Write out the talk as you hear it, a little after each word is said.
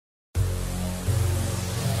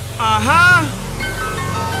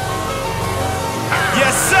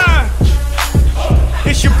Yes, sir.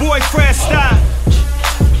 It's your boy, Stuy.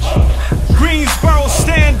 Greensboro,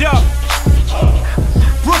 stand up.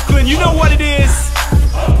 Brooklyn, you know what it is.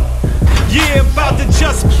 Yeah, about to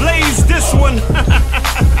just blaze this one.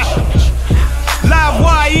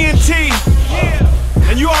 LiveWire ENT.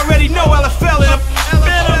 And you already know LFL.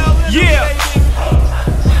 Yeah.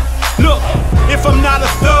 Look, if I'm not a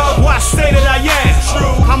thug, why say that I am?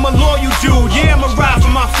 I'm a loyal dude, yeah, I'ma ride for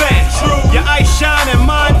my fans. Your eyes shine and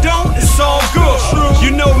mine don't, it's all good.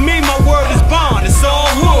 You know me, my word is bond, it's all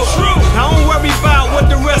wood. I don't worry about what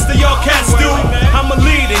the rest of y'all cats do. I'm a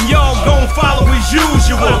lead and y'all gon' follow as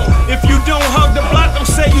usual. If you don't hug the block, don't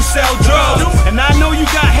say you sell drugs. And I know you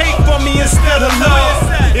got hate for me instead of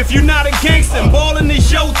love. If you're not a gangster and ballin' is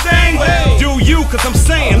your thing, do you, cause I'm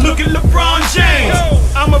saying, look at LeBron James.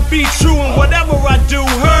 I'ma be true in whatever I do,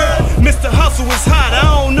 heard? Mr. Hustle is hot, I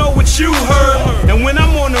don't know what you heard. And when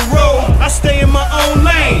I'm on the road, I stay in my own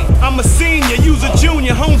lane. I'm a senior, you's a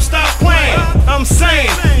junior, home stop playing. I'm saying,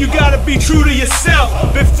 you gotta be true to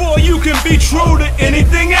yourself before you can be true to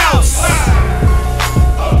anything else.